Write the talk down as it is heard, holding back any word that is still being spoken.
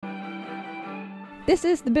This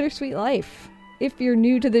is The Bittersweet Life. If you're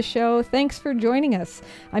new to the show, thanks for joining us.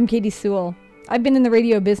 I'm Katie Sewell. I've been in the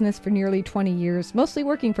radio business for nearly 20 years, mostly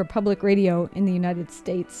working for public radio in the United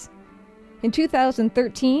States. In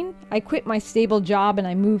 2013, I quit my stable job and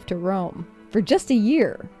I moved to Rome for just a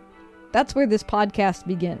year. That's where this podcast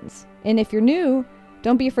begins. And if you're new,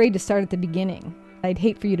 don't be afraid to start at the beginning. I'd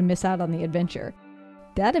hate for you to miss out on the adventure.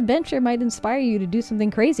 That adventure might inspire you to do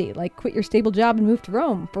something crazy, like quit your stable job and move to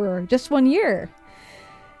Rome for just 1 year.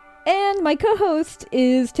 And my co-host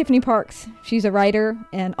is Tiffany Parks. She's a writer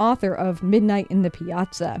and author of Midnight in the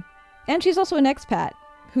Piazza. And she's also an expat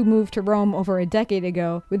who moved to Rome over a decade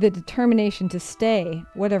ago with the determination to stay,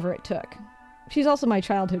 whatever it took. She's also my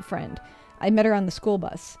childhood friend. I met her on the school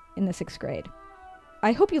bus in the 6th grade.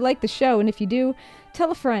 I hope you like the show, and if you do,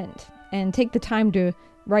 tell a friend and take the time to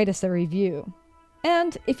write us a review.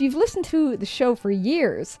 And if you've listened to the show for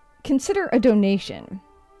years, consider a donation.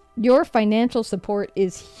 Your financial support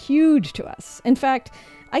is huge to us. In fact,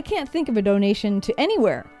 I can't think of a donation to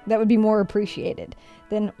anywhere that would be more appreciated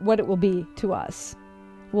than what it will be to us.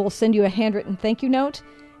 We'll send you a handwritten thank you note,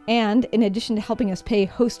 and in addition to helping us pay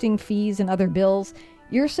hosting fees and other bills,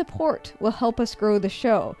 your support will help us grow the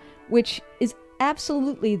show, which is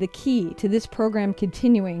absolutely the key to this program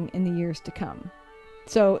continuing in the years to come.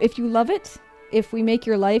 So if you love it, if we make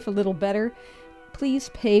your life a little better, please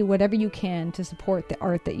pay whatever you can to support the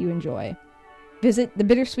art that you enjoy. Visit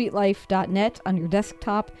thebittersweetlife.net on your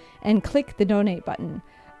desktop and click the donate button,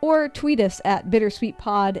 or tweet us at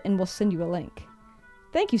bittersweetpod and we'll send you a link.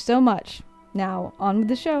 Thank you so much. Now, on with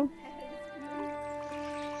the show.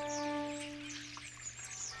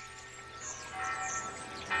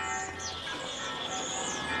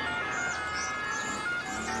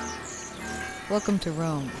 Welcome to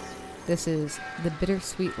Rome. This is The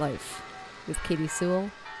Bittersweet Life with Katie Sewell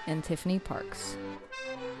and Tiffany Parks.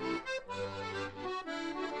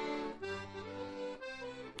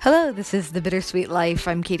 Hello, this is The Bittersweet Life.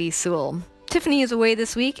 I'm Katie Sewell. Tiffany is away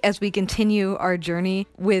this week as we continue our journey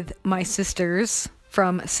with my sisters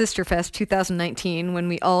from Sisterfest 2019 when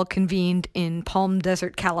we all convened in Palm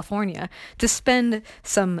Desert, California to spend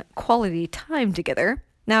some quality time together.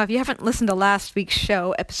 Now, if you haven't listened to last week's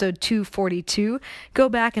show, episode 242, go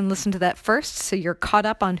back and listen to that first so you're caught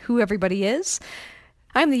up on who everybody is.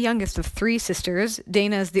 I'm the youngest of 3 sisters.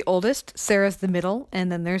 Dana is the oldest, Sarah's the middle,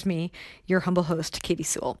 and then there's me, your humble host, Katie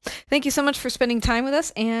Sewell. Thank you so much for spending time with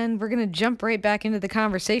us, and we're going to jump right back into the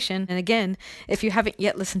conversation. And again, if you haven't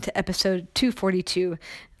yet listened to episode 242,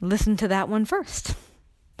 listen to that one first.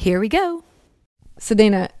 Here we go. So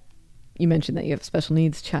Dana, you mentioned that you have a special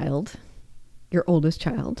needs child. Your oldest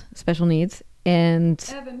child, special needs, and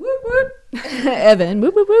Evan, whoop whoop. Evan,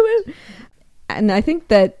 whoop whoop whoop whoop. And I think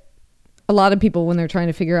that a lot of people, when they're trying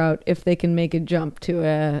to figure out if they can make a jump to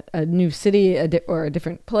a new city or a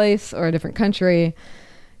different place or a different country,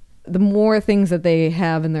 the more things that they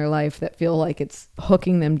have in their life that feel like it's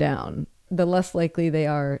hooking them down, the less likely they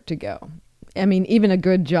are to go. I mean, even a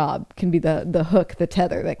good job can be the hook, the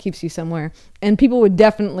tether that keeps you somewhere. And people would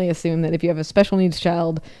definitely assume that if you have a special needs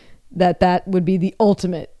child, that would be the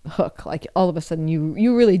ultimate hook. Like all of a sudden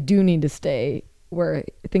you really do need to stay where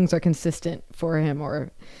things are consistent for him or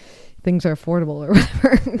things are affordable or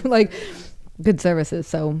whatever, like good services.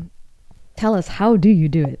 So tell us, how do you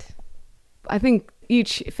do it? I think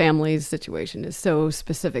each family's situation is so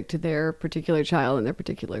specific to their particular child and their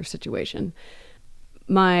particular situation.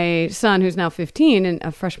 My son, who's now 15 and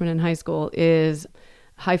a freshman in high school, is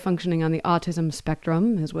high functioning on the autism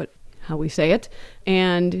spectrum, is how we say it.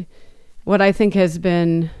 And what I think has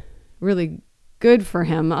been really good for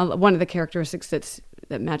him, one of the characteristics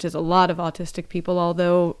that matches a lot of autistic people,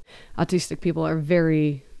 although autistic people are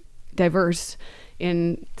very diverse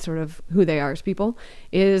in sort of who they are as people,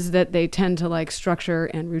 is that they tend to like structure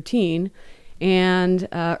and routine. And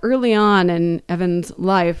early on in Evan's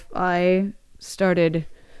life, I started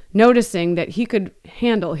noticing that he could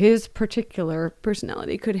handle, his particular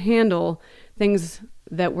personality could handle things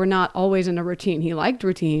that were not always in a routine. He liked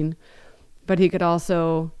routine, but he could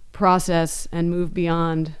also process and move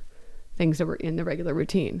beyond things that were in the regular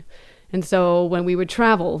routine. And so when we would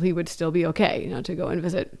travel, he would still be okay, to go and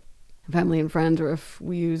visit family and friends, or if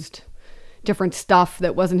we used different stuff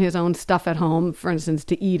that wasn't his own stuff at home, for instance,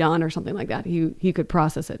 to eat on or something like that, he could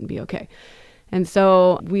process it and be okay. And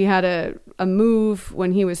so we had a move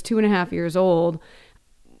when he was 2.5 years old.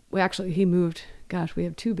 He moved. Gosh, we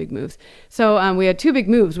have 2 big moves. So we had 2 big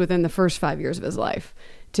moves within the first 5 years of his life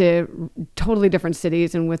to totally different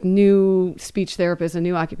cities and with new speech therapists and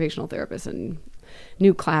new occupational therapists and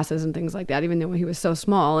new classes and things like that, even though he was so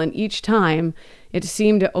small. And each time it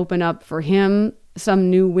seemed to open up for him some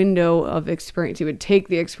new window of experience. He would take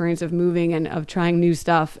the experience of moving and of trying new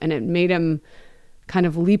stuff, and it made him kind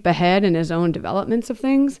of leap ahead in his own developments of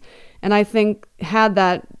things. And I think had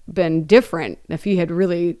that been different, if he had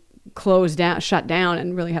really closed down, shut down,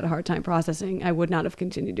 and really had a hard time processing, I would not have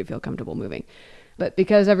continued to feel comfortable moving. But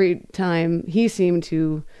because every time he seemed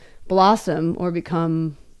to blossom or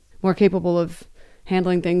become more capable of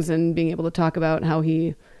handling things and being able to talk about how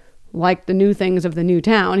he liked the new things of the new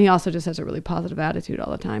town, he also just has a really positive attitude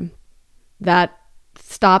all the time. That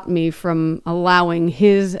stopped me from allowing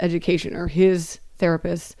his education or his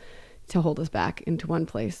therapist to hold us back into one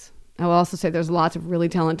place. I will also say there's lots of really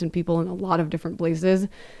talented people in a lot of different places.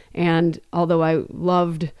 And although I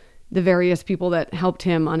loved the various people that helped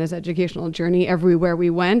him on his educational journey everywhere we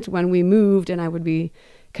went, when we moved and I would be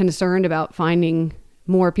concerned about finding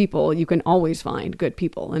more people, you can always find good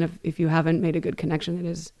people. And if you haven't made a good connection that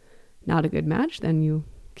is not a good match, then you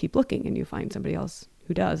keep looking and you find somebody else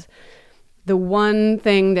who does. The one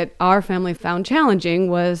thing that our family found challenging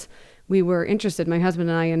was we were interested, my husband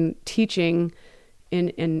and I, in teaching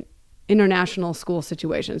in international school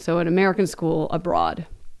situations. So an American school abroad,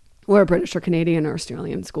 or a British or Canadian or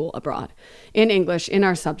Australian school abroad, in English, in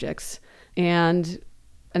our subjects. And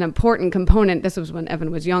an important component, this was when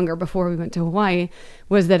Evan was younger, before we went to Hawaii,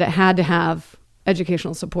 was that it had to have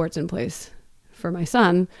educational supports in place for my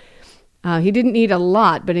son. He didn't need a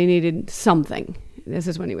lot, but he needed something. This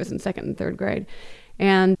is when he was in second and third grade.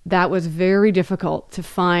 And that was very difficult to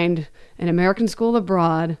find an American school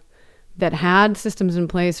abroad that had systems in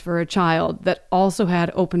place for a child that also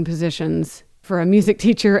had open positions for a music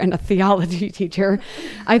teacher and a theology teacher.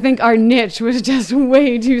 I think our niche was just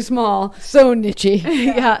way too small. So nichey.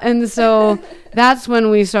 Yeah. And so that's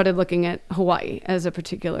when we started looking at Hawaii as a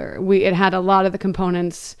particular. It had a lot of the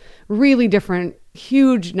components, really different,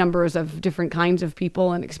 huge numbers of different kinds of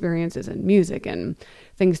people and experiences and music and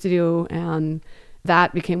things to do. And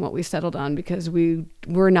that became what we settled on because we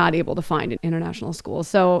were not able to find an international school.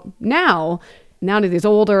 So now that he's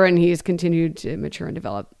older and he's continued to mature and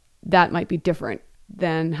develop, that might be different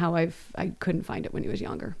than how I couldn't find it when he was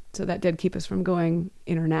younger. So that did keep us from going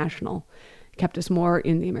international, kept us more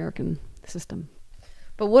in the American system.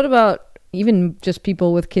 But what about even just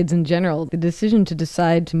people with kids in general? The decision to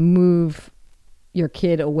decide to move your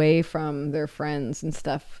kid away from their friends and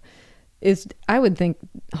stuff is, I would think,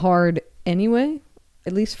 hard anyway.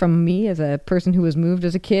 At least from me as a person who was moved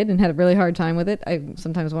as a kid and had a really hard time with it. I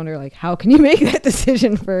sometimes wonder, like, how can you make that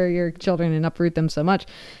decision for your children and uproot them so much?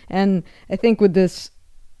 And I think with this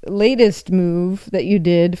latest move that you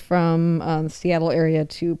did from the Seattle area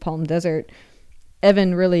to Palm Desert,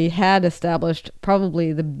 Evan really had established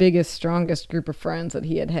probably the biggest, strongest group of friends that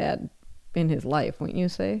he had in his life, wouldn't you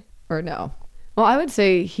say? Or no? Well, I would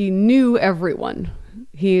say he knew everyone.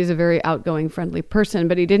 He's a very outgoing, friendly person,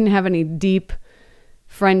 but he didn't have any deep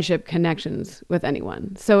friendship connections with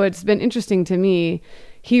anyone. So it's been interesting to me.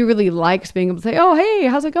 He really likes being able to say, oh, hey,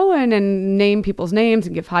 how's it going? And name people's names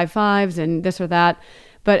and give high fives and this or that.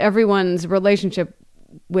 But everyone's relationship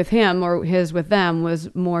with him or his with them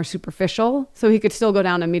was more superficial. So he could still go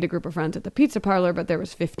down and meet a group of friends at the pizza parlor, but there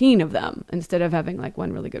was 15 of them instead of having like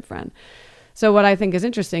one really good friend. So what I think is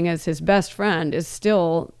interesting is his best friend is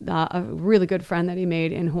still a really good friend that he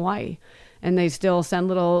made in Hawaii. And they still send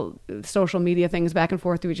little social media things back and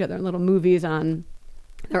forth to each other, and little movies on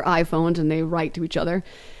their iPhones, and they write to each other.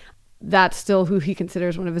 That's still who he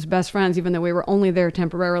considers one of his best friends, even though we were only there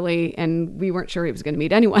temporarily, and we weren't sure he was going to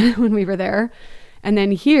meet anyone when we were there. And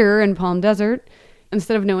then here in Palm Desert,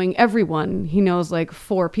 instead of knowing everyone, he knows like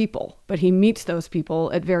 4 people, but he meets those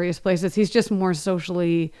people at various places. He's just more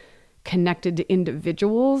socially connected to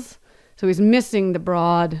individuals. So he's missing the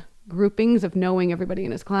broad groupings of knowing everybody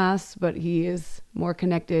in his class, but he is more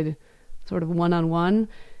connected sort of one-on-one.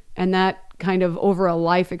 And that kind of over a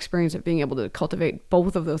life experience of being able to cultivate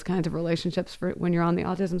both of those kinds of relationships for when you're on the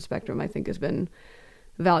autism spectrum, I think has been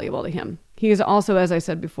valuable to him. He is also, as I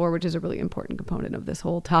said before, which is a really important component of this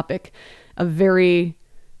whole topic, a very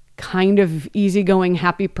kind of easygoing,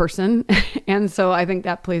 happy person. And so I think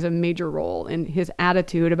that plays a major role in his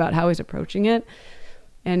attitude about how he's approaching it.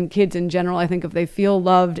 And kids in general, I think if they feel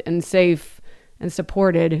loved and safe and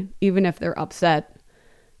supported, even if they're upset,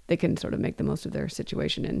 they can sort of make the most of their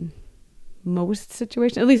situation in most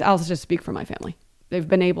situations. At least I'll just speak for my family. They've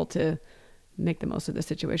been able to make the most of the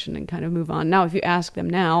situation and kind of move on. Now, if you ask them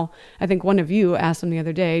now, I think one of you asked them the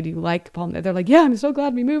other day, do you like Palm? They're like, yeah, I'm so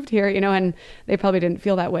glad we moved here, and they probably didn't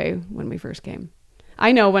feel that way when we first came.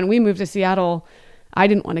 I know when we moved to Seattle, I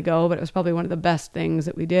didn't want to go, but it was probably one of the best things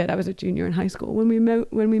that we did. I was a junior in high school when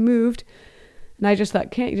we moved. And I just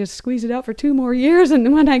thought, can't you just squeeze it out for 2 more years?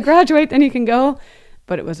 And when I graduate, then you can go.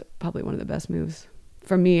 But it was probably one of the best moves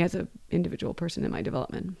for me as an individual person in my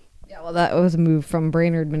development. Yeah, well, that was a move from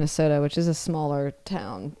Brainerd, Minnesota, which is a smaller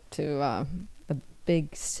town, to a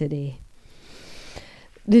big city.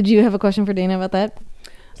 Did you have a question for Dana about that,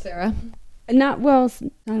 Sarah? Not well,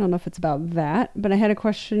 I don't know if it's about that, but I had a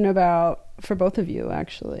question about, for both of you,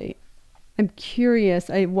 actually. I'm curious.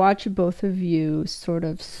 I watch both of you sort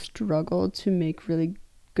of struggle to make really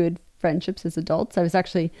good friendships as adults. I was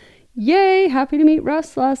actually, happy to meet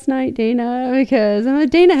Russ last night, Dana, because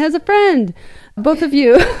Dana has a friend. Both of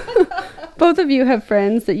you, both of you have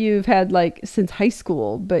friends that you've had like since high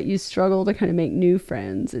school, but you struggle to kind of make new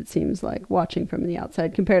friends. It seems like, watching from the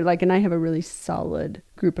outside, compared, like, and I have a really solid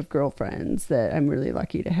group of girlfriends that I'm really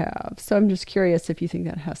lucky to have. So I'm just curious if you think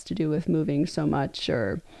that has to do with moving so much,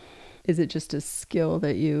 or is it just a skill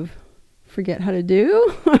that you forget how to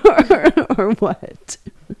do, or what?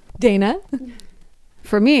 Dana?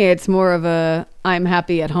 For me, it's more of a, I'm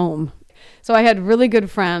happy at home. So I had really good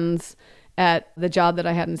friends at the job that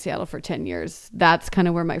I had in Seattle for 10 years. That's kind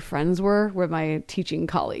of where my friends were my teaching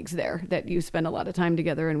colleagues there, that you spend a lot of time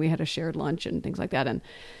together, and we had a shared lunch and things like that. And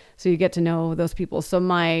so you get to know those people. So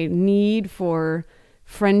my need for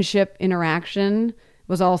friendship interaction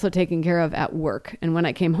was also taken care of at work. And when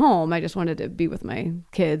I came home, I just wanted to be with my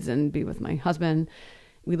kids and be with my husband.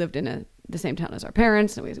 We lived in the same town as our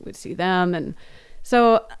parents, and we would see them. And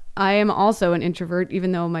so I am also an introvert,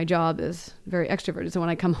 even though my job is very extroverted. So when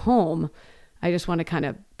I come home, I just want to kind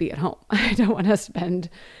of be at home. I don't want to spend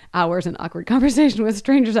hours in awkward conversation with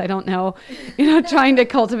strangers I don't know, trying to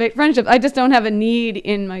cultivate friendships. I just don't have a need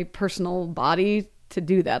in my personal body to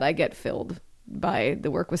do that. I get filled by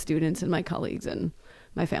the work with students and my colleagues and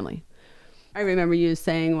my family. I remember you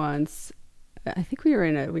saying once, I think we were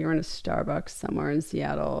in a Starbucks somewhere in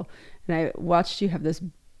Seattle, and I watched you have this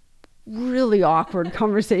really awkward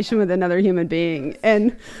conversation with another human being.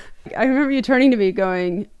 And I remember you turning to me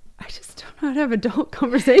going, I just don't know how to have adult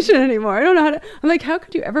conversation anymore. I don't know how to, I'm like, how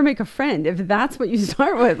could you ever make a friend if that's what you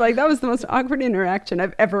start with? Like, that was the most awkward interaction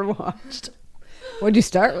I've ever watched. What'd you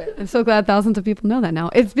start with? I'm so glad thousands of people know that now.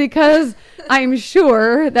 It's because I'm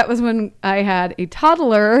sure that was when I had a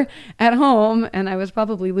toddler at home, and I was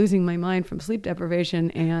probably losing my mind from sleep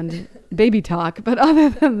deprivation and baby talk. But other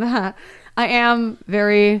than that, I am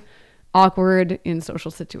very awkward in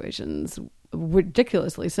social situations,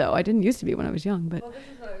 ridiculously so. I didn't used to be when I was young, but... Well, this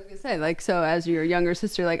is what I was going to say. Like, so as your younger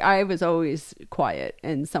sister, like, I was always quiet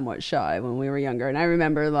and somewhat shy when we were younger. And I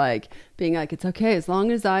remember, like, being like, it's okay as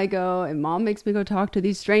long as I go and mom makes me go talk to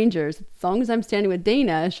these strangers. As long as I'm standing with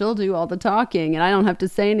Dana, she'll do all the talking and I don't have to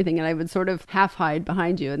say anything. And I would sort of half hide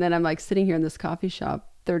behind you. And then I'm like sitting here in this coffee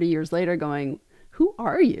shop 30 years later going, who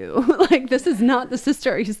are you? Like, this is not the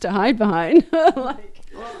sister I used to hide behind. Like,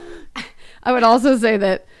 I would also say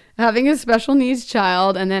that having a special needs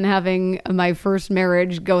child and then having my first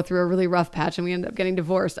marriage go through a really rough patch and we ended up getting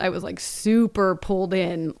divorced, I was like super pulled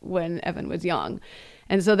in when Evan was young.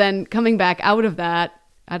 And so then coming back out of that,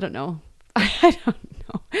 I don't know.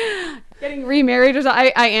 Getting remarried,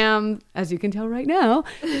 I am, as you can tell right now,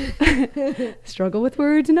 struggle with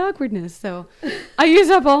words and awkwardness. So I use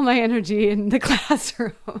up all my energy in the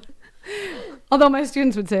classroom. Although my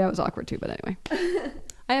students would say I was awkward too, but anyway.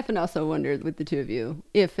 I often also wondered with the two of you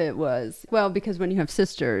if it was, well, because when you have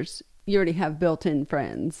sisters, you already have built-in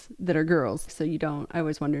friends that are girls. So you don't, I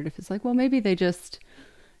always wondered if it's like, well, maybe they just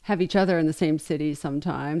have each other in the same city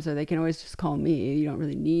sometimes, or they can always just call me. You don't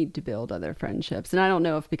really need to build other friendships. And I don't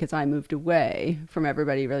know if because I moved away from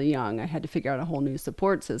everybody really young, I had to figure out a whole new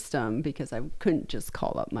support system because I couldn't just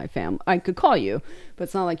call up my family. I could call you, but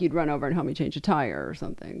it's not like you'd run over and help me change a tire or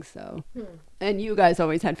something. So, and you guys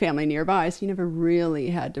always had family nearby, so you never really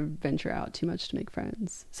had to venture out too much to make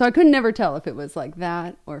friends. So I could never tell if it was like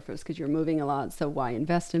that or if it was because you're moving a lot. So why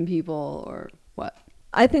invest in people or what?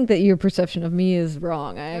 I think that your perception of me is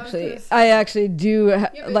wrong. I actually do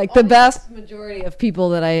like the vast majority of people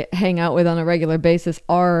that I hang out with on a regular basis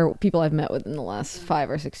are people I've met with in the last 5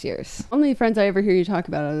 or 6 years. Only friends I ever hear you talk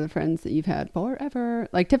about are the friends that you've had forever,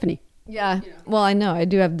 like Tiffany. Yeah. Well, I know I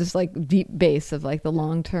do have this like deep base of like the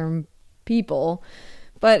long-term people.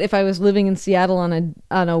 But if I was living in Seattle on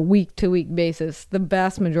a week-to-week basis, the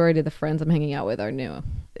vast majority of the friends I'm hanging out with are new.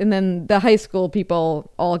 And then the high school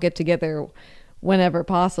people all get together whenever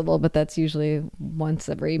possible, but that's usually once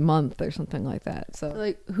every month or something like that. So,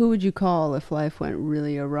 like, who would you call if life went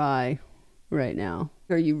really awry right now?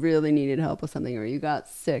 or you really needed help with something, or you got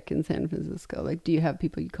sick in San Francisco, like, do you have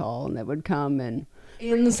people you call and that would come and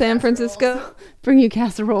in San Francisco, bring you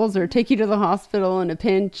casseroles or take you to the hospital in a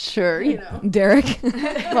pinch, or, you know, Derek?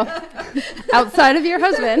 well, outside of your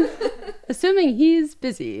husband, assuming he's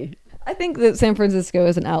busy. I think that San Francisco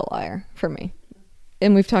is an outlier for me.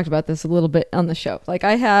 And we've talked about this a little bit on the show. Like,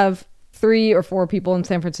 I have 3 or 4 people in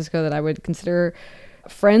San Francisco that I would consider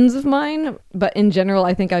friends of mine. But in general,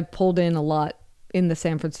 I think I pulled in a lot in the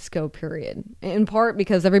San Francisco period. In part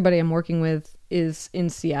because everybody I'm working with is in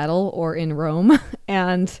Seattle or in Rome.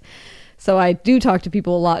 And so I do talk to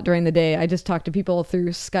people a lot during the day. I just talk to people through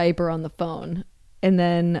Skype or on the phone. And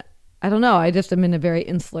then I don't know. I just am in a very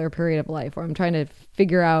insular period of life where I'm trying to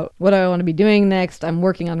figure out what I want to be doing next. I'm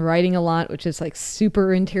working on writing a lot, which is like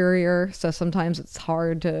super interior. So sometimes it's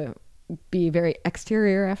hard to be very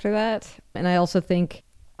exterior after that. And I also think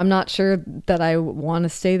I'm not sure that I want to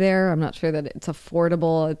stay there. I'm not sure that it's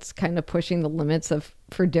affordable. It's kind of pushing the limits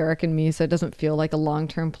for Derek and me. So it doesn't feel like a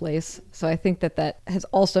long-term place. So I think that has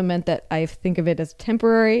also meant that I think of it as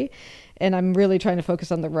temporary. And I'm really trying to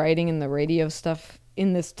focus on the writing and the radio stuff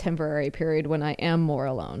in this temporary period when I am more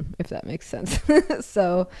alone, if that makes sense.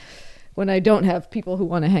 So when I don't have people who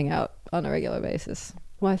want to hang out on a regular basis.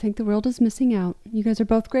 Well, I think the world is missing out. You guys are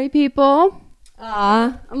both great people.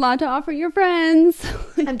 A lot to offer your friends.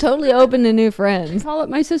 I'm totally open to new friends. Call up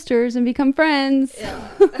my sisters and become friends. Yeah.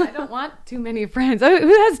 I don't want too many friends.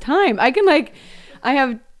 Who has time? I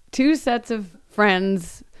have 2 sets of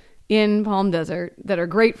friends in Palm Desert that are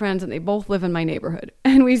great friends, and they both live in my neighborhood.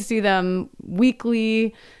 And we see them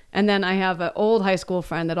weekly. And then I have an old high school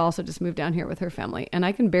friend that also just moved down here with her family. And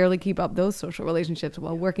I can barely keep up those social relationships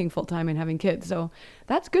while working full time and having kids. So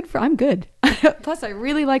that's good I'm good. Plus, I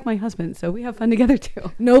really like my husband, so we have fun together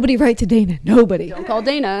too. Nobody write to Dana. Nobody. Don't call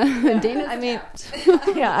Dana. Dana.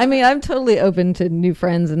 I'm totally open to new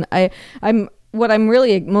friends. And what I'm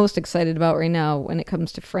really most excited about right now when it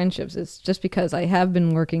comes to friendships is just because I have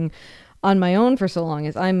been working on my own for so long,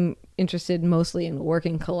 is I'm interested mostly in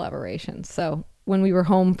working collaborations. So when we were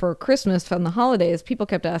home for Christmas from the holidays, people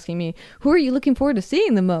kept asking me, who are you looking forward to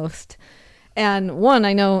seeing the most? And one,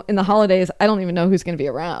 I know in the holidays, I don't even know who's going to be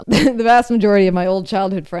around. The vast majority of my old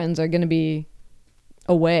childhood friends are going to be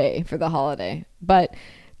away for the holiday. But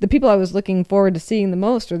the people I was looking forward to seeing the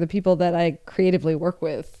most are the people that I creatively work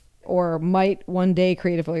with, or might one day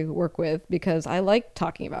creatively work with, because I like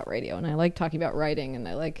talking about radio and I like talking about writing, and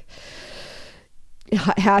I like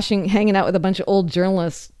hanging out with a bunch of old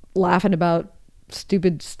journalists laughing about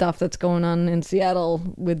stupid stuff that's going on in Seattle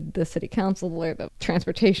with the city council or the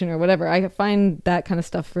transportation or whatever. I find that kind of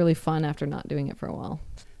stuff really fun after not doing it for a while.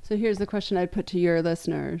 So here's the question I'd put to your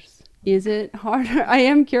listeners. Is it harder? I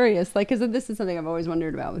am curious, like, because this is something I've always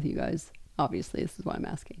wondered about with you guys. Obviously, this is why I'm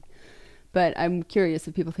asking. But I'm curious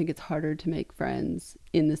if people think it's harder to make friends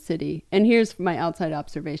in the city. And here's my outside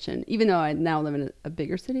observation. Even though I now live in a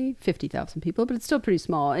bigger city, 50,000 people, but it's still pretty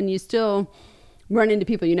small. And you still run into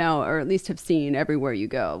people you know, or at least have seen everywhere you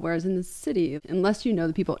go. Whereas in the city, unless you know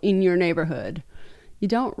the people in your neighborhood, you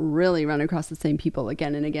don't really run across the same people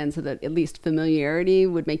again and again, so that at least familiarity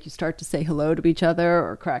would make you start to say hello to each other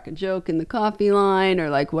or crack a joke in the coffee line or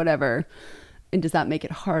like whatever. And does that make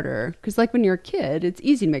it harder? Because like when you're a kid, it's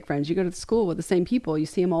easy to make friends. You go to school with the same people. You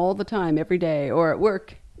see them all the time, every day. Or at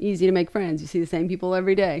work, easy to make friends. You see the same people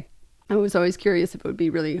every day. I was always curious if it would be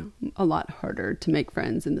really a lot harder to make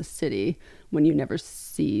friends in the city when you never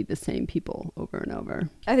see the same people over and over.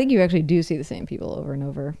 I think you actually do see the same people over and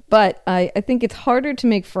over. But I think it's harder to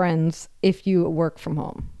make friends if you work from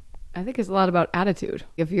home. I think it's a lot about attitude.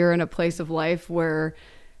 If you're in a place of life where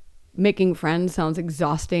making friends sounds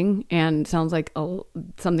exhausting and sounds like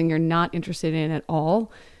something you're not interested in at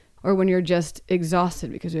all, or when you're just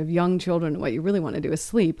exhausted because you have young children and what you really want to do is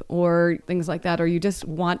sleep, or things like that, or you just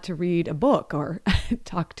want to read a book or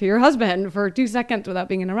talk to your husband for 2 seconds without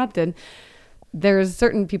being interrupted, there's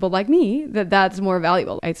certain people like me that's more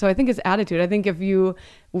valuable. So I think it's attitude. I think if you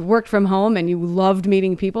worked from home and you loved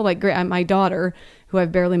meeting people, like my daughter, who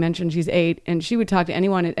I've barely mentioned, she's 8, and she would talk to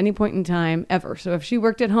anyone at any point in time ever. So if she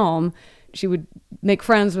worked at home, she would make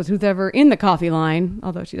friends with whoever in the coffee line,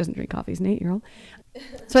 although she doesn't drink coffee, she's an 8-year-old.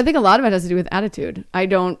 So I think a lot of it has to do with attitude. I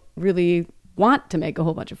don't really want to make a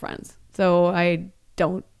whole bunch of friends. So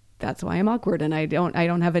that's why I'm awkward, and I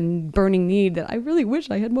don't have a burning need that I really wish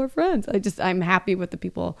I had more friends. I'm happy with the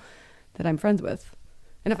people that I'm friends with.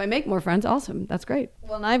 And if I make more friends, awesome. That's great.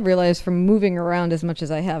 Well, and I've realized from moving around as much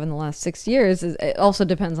as I have in the last 6 years, it also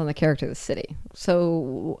depends on the character of the city.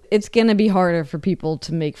 So it's going to be harder for people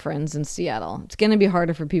to make friends in Seattle. It's going to be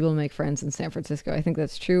harder for people to make friends in San Francisco. I think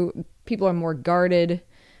that's true. People are more guarded.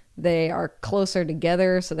 They are closer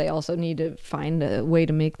together, so they also need to find a way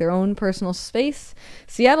to make their own personal space.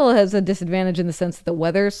 Seattle has a disadvantage in the sense that the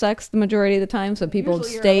weather sucks the majority of the time, so people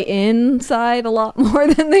Usually stay inside a lot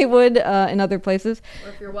more than they would in other places.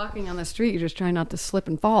 Or if you're walking on the street, you're just trying not to slip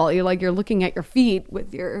and fall. You're looking at your feet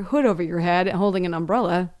with your hood over your head, holding an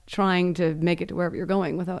umbrella, trying to make it to wherever you're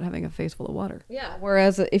going without having a face full of water. Yeah.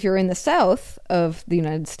 Whereas if you're in the south of the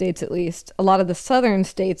United States, at least, a lot of the southern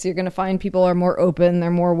states, you're going to find people are more open,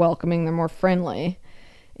 they're more welcoming, they're more friendly.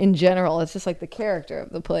 In general, it's just like the character of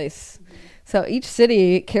the place. Mm-hmm. So each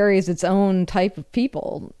city carries its own type of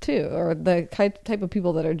people too, or the type of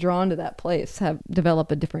people that are drawn to that place have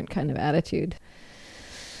developed a different kind of attitude.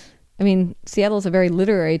 I mean, Seattle's a very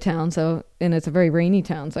literary town, and it's a very rainy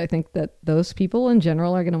town. So I think that those people in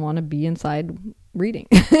general are going to want to be inside reading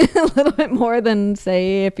a little bit more than,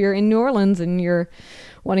 say, if you're in New Orleans and you're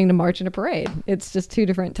wanting to march in a parade. It's just two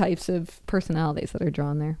different types of personalities that are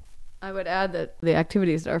drawn there. I would add that the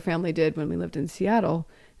activities that our family did when we lived in Seattle,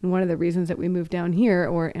 and one of the reasons that we moved down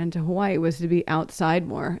here and to Hawaii was to be outside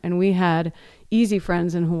more. And we had easy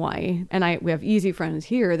friends in Hawaii, and we have easy friends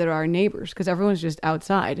here that are our neighbors, because everyone's just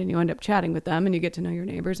outside, and you end up chatting with them, and you get to know your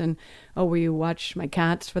neighbors. And will you watch my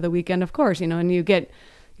cats for the weekend? Of course, and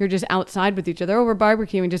you're just outside with each other. Oh, we're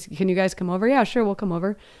barbecuing. Can you guys come over? Yeah, sure, we'll come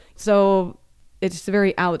over. So it's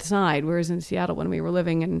very outside. Whereas in Seattle, when we were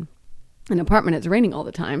living in an apartment, it's raining all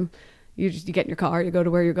the time. You get in your car, you go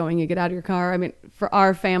to where you're going, you get out of your car. I mean, for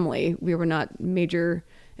our family, we were not major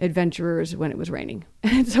adventurers when it was raining.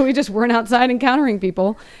 And so we just weren't outside encountering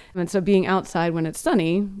people. And so being outside when it's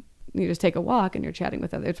sunny, you just take a walk and you're chatting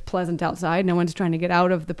with others. It's pleasant outside. No one's trying to get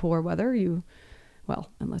out of the poor weather.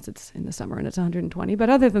 Well, unless it's in the summer and it's 120. But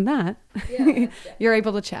other than that, you're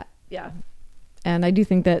able to chat. Yeah. And I do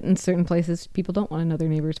think that in certain places, people don't want to know their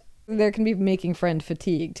neighbors. There can be making friend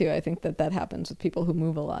fatigue too. I think that happens with people who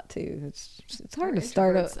move a lot too. It's hard to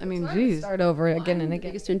start over. I mean, geez. Start over again and The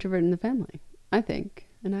again. biggest introvert in the family, I think.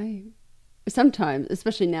 And I sometimes,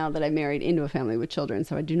 especially now that I married into a family with children,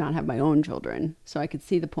 so I do not have my own children. So I could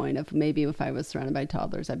see the point of maybe if I was surrounded by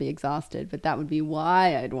toddlers, I'd be exhausted. But that would be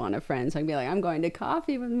why I'd want a friend. So I'd be like, I'm going to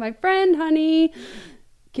coffee with my friend, honey.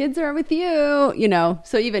 Kids are with you,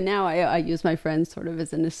 So even now I use my friends sort of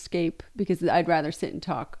as an escape, because I'd rather sit and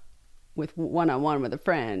talk with one-on-one with a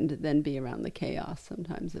friend than be around the chaos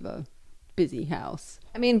sometimes of a busy house.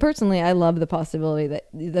 I mean, personally, I love the possibility that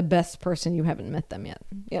the best person, you haven't met them yet.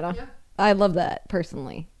 Yeah. I love that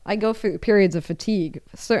personally. I go through periods of fatigue,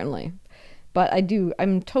 certainly. But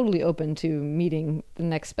I'm totally open to meeting the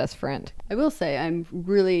next best friend. I will say I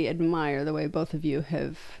really admire the way both of you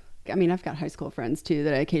have. I mean, I've got high school friends too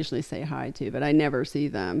that I occasionally say hi to, but I never see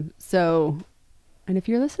them. So, and if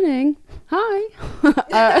you're listening,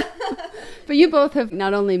 hi. But you both have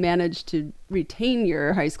not only managed to retain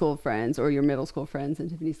your high school friends or your middle school friends in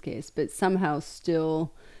Tiffany's case, but somehow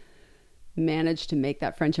still managed to make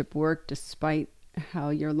that friendship work despite how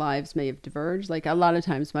your lives may have diverged. Like a lot of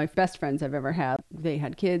times my best friends I've ever had, they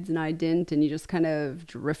had kids and I didn't, and you just kind of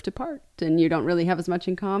drift apart and you don't really have as much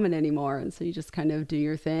in common anymore. And so you just kind of do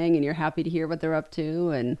your thing and you're happy to hear what they're up to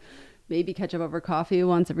and maybe catch up over coffee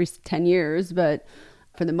once every 10 years. But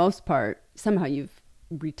for the most part, somehow you've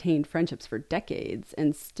retained friendships for decades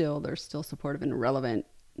and they're still supportive and relevant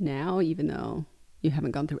now, even though you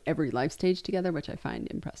haven't gone through every life stage together, which I find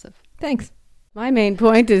impressive. Thanks. My main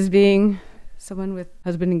point is being someone with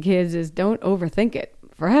husband and kids is don't overthink it.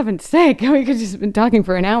 For heaven's sake, we could just been talking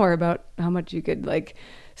for an hour about how much you could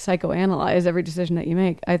psychoanalyze every decision that you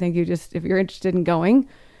make. I think if you're interested in going,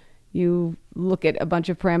 you look at a bunch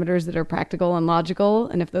of parameters that are practical and logical,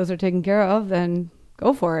 and if those are taken care of, then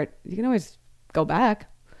go for it. You can always go back.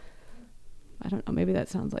 I don't know, maybe that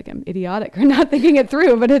sounds like I'm idiotic or not thinking it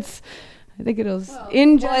through, but I think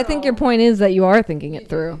I think your point is that you are thinking it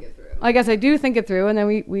through. I guess I do think it through, and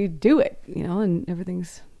then we do it, and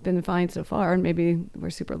everything's been fine so far, and maybe we're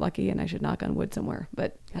super lucky and I should knock on wood somewhere.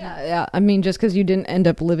 But yeah. I mean, just because you didn't end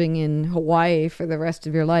up living in Hawaii for the rest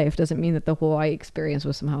of your life doesn't mean that the Hawaii experience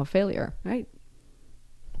was somehow a failure. Right.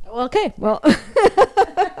 Well, okay. Well,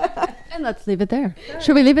 and let's leave it there.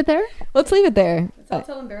 Should we leave it there? Let's leave it there. Let's all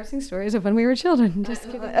tell embarrassing stories of when we were children. Just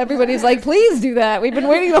kidding. Everybody's like, please do that. We've been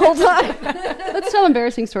waiting the whole time. Let's tell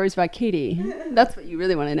embarrassing stories about Katie. That's what you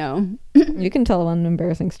really want to know. You can tell one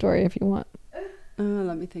embarrassing story if you want.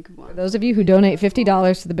 Let me think of one. For those of you who donate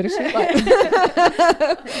 $50 to the Bittersweet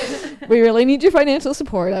Life, we really need your financial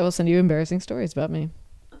support. I will send you embarrassing stories about me.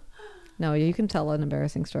 No, you can tell an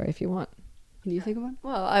embarrassing story if you want. Can you think of one?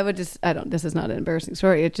 Well, this is not an embarrassing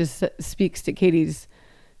story. It just speaks to Katie's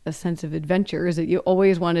a sense of adventure, is that you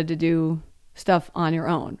always wanted to do stuff on your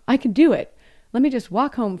own. I can do it. let me just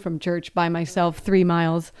walk home from church by myself 3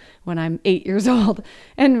 miles when I'm 8 years old.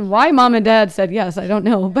 And why mom and dad said yes, I don't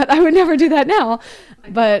know, but I would never do that now.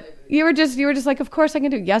 But you were just like, of course I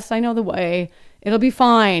can do it. Yes, I know the way. It'll be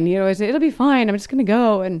fine. It'll be fine. I'm just going to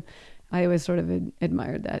go. And I always sort of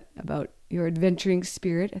admired that about your adventuring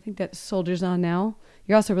spirit. I think that soldiers on now.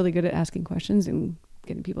 You're also really good at asking questions and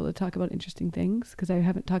getting people to talk about interesting things, because I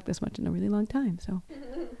haven't talked this much in a really long time. So,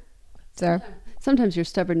 Sarah? Sometimes your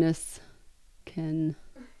stubbornness can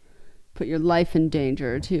put your life in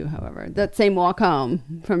danger too, however. That same walk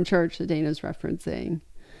home from church that Dana's referencing,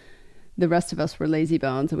 the rest of us were lazy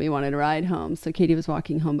bones and we wanted to ride home. So Katie was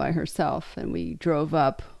walking home by herself and we drove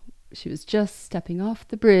up. She was just stepping off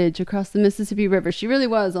the bridge across the Mississippi River. She really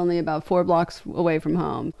was only about 4 blocks away from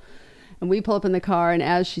home. And we pull up in the car, and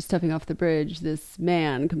as she's stepping off the bridge, this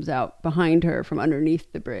man comes out behind her from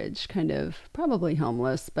underneath the bridge, kind of probably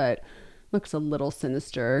homeless, but looks a little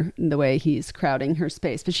sinister in the way he's crowding her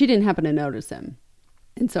space. But she didn't happen to notice him.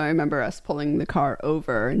 And so I remember us pulling the car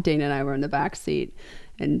over, and Dana and I were in the back seat,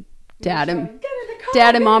 and Dad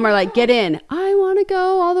and Mom are like, get in. I want to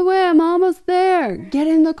go all the way. I'm almost there. Get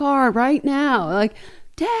in the car right now. Like,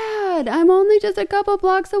 Dad, I'm only just a couple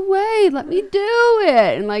blocks away. Let me do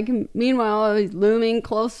it. And like, meanwhile, he's looming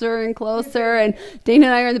closer and closer. And Dana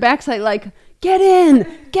and I are in the backside like, get in.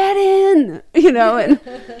 And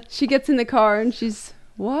she gets in the car and she's,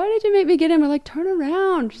 why did you make me get in? We're like, turn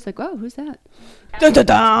around. She's like, whoa, who's that? Dun, dun,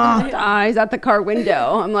 dun. He's at the car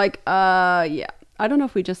window. I'm like, yeah. I don't know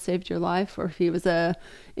if we just saved your life or if he was a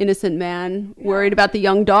innocent man worried about the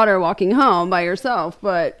young daughter walking home by herself,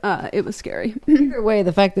 but it was scary. Either way,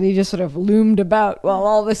 the fact that he just sort of loomed about while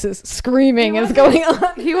all this is screaming is going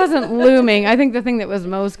on. He wasn't looming. I think the thing that was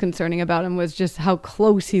most concerning about him was just how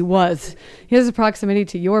close he was. His proximity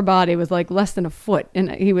to your body was like less than a foot.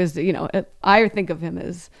 And he was, I think of him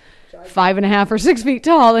as 5.5 or 6 feet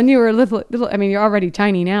tall, and you were little. I mean, you're already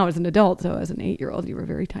tiny now as an adult. So as an 8-year-old, you were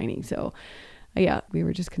very tiny. So yeah, we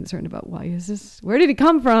were just concerned about where did he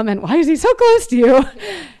come from and why is he so close to you?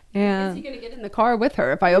 And is he going to get in the car with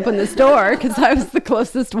her if I open this door? Because I was the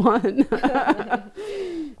closest one.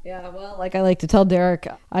 Yeah, well, like I like to tell Derek,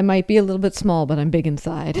 I might be a little bit small, but I'm big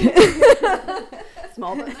inside.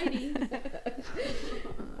 Small but mighty.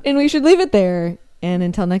 And we should leave it there. And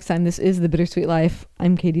until next time, this is The Bittersweet Life.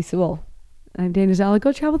 I'm Katie Sewell. I'm Dana Zala.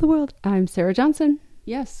 Go travel the world. I'm Sarah Johnson.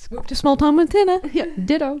 Yes. Move to small town Montana. Yeah,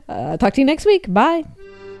 ditto. Talk to you next week. Bye.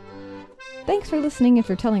 Thanks for listening and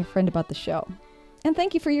for telling a friend about the show. And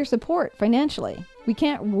thank you for your support financially. We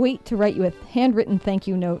can't wait to write you a handwritten thank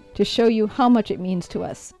you note to show you how much it means to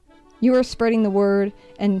us. You are spreading the word,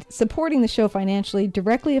 and supporting the show financially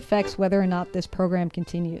directly affects whether or not this program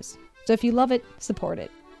continues. So if you love it, support it.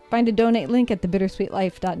 Find a donate link at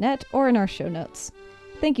thebittersweetlife.net or in our show notes.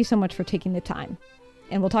 Thank you so much for taking the time.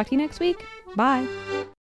 And we'll talk to you next week. Bye.